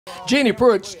Jeanne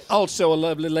Pruett's also a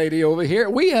lovely lady over here.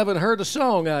 We haven't heard a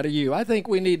song out of you. I think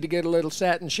we need to get a little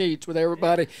satin sheets with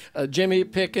everybody. Jimmy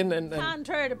picking and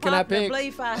Contrary to can I popular pick?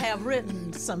 belief, I have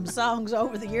written some songs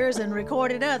over the years and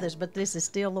recorded others, but this is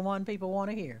still the one people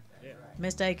want to hear.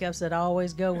 Mr. Acuff said,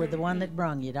 always go with the one that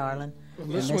brung you, darling. Well,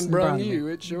 this And one brung you.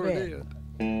 It sure did.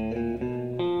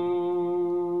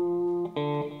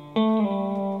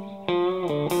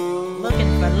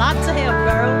 Looking for lots of help,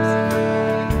 girls.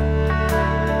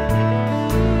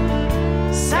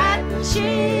 Satin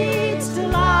sheets to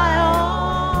lie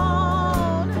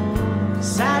on,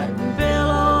 satin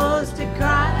pillows to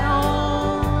cry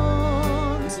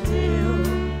on. Still,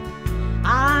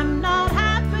 I'm not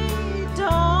happy,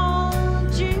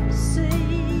 don't you see?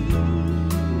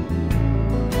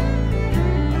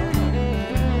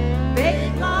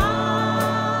 Big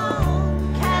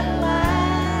long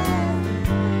Cadillac,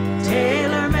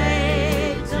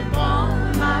 tailor-made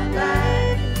upon my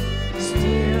back.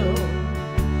 Still,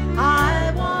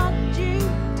 I want you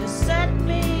to set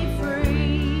me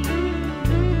free.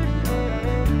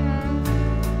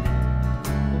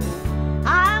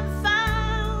 I've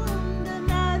found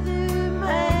another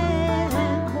man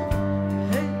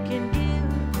who can give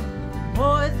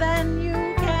more than you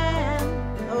can.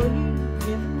 Oh, you've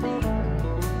given me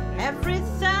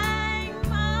everything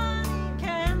money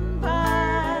can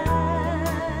buy,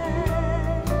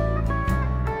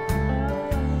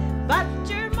 but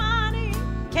your money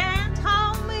can't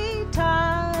hold me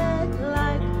tight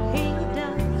like he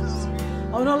does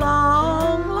on a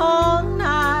long, long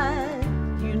night.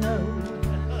 You know,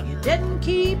 you didn't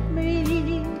keep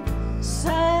me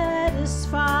satisfied.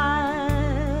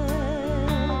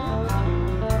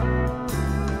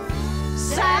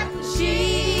 Satin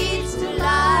sheets to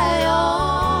lie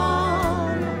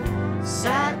on,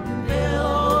 satin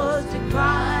pillows to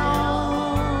cry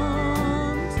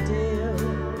on.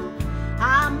 Still,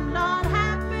 I'm not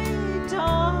happy,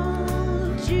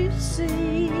 don't you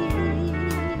see?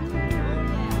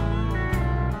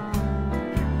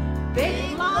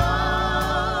 Big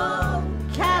long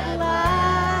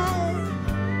Cadillac,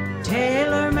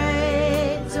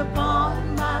 tailor-made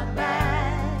upon my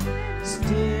back.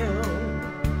 Still,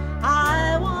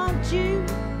 I want you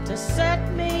to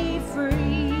set me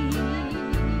free.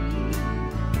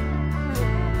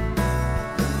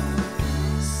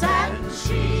 Satin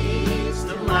sheets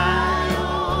to lie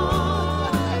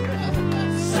on,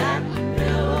 satin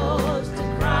pillows to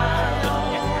cry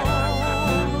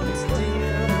on.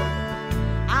 Still,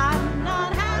 I'm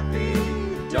not happy,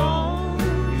 don't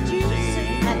you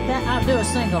see? I'll do a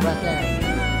single right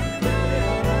there.